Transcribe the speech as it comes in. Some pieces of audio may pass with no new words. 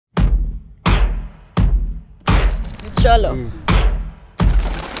चलो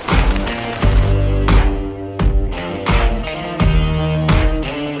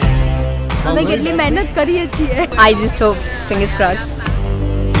અમે કેટલી મહેનત કરીએ છીએ. I just hope, fingers crossed.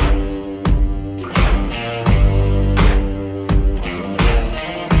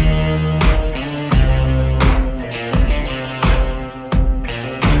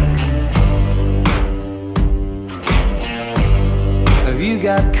 Have you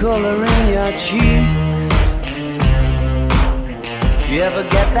got color in your cheeks? Do you ever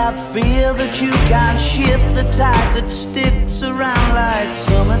get that feel that you can't shift, the tide that sticks around like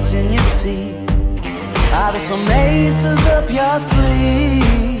summits in your teeth? Are there some aces up your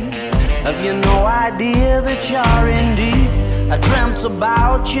sleeve? Have you no idea that you're in deep? I dreamt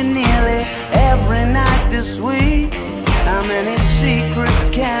about you nearly every night this week. How many secrets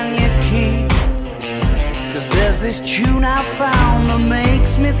can you keep? 'Cause there's this tune I found that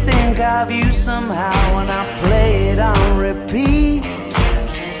makes me think of you somehow, and I play it on repeat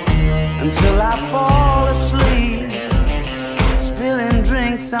until I fall asleep, spilling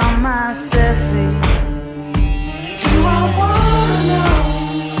drinks on my settee. Do I wanna know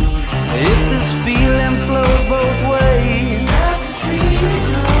if this feeling flows both ways? Sad to see you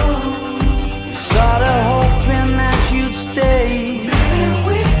go. Sorta hoping that you'd stay. Maybe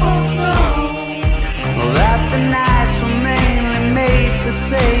we both know that the nights were mainly made for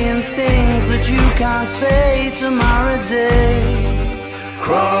saying things that you can't say tomorrow day.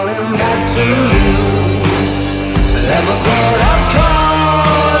 Crawling back to you, never thought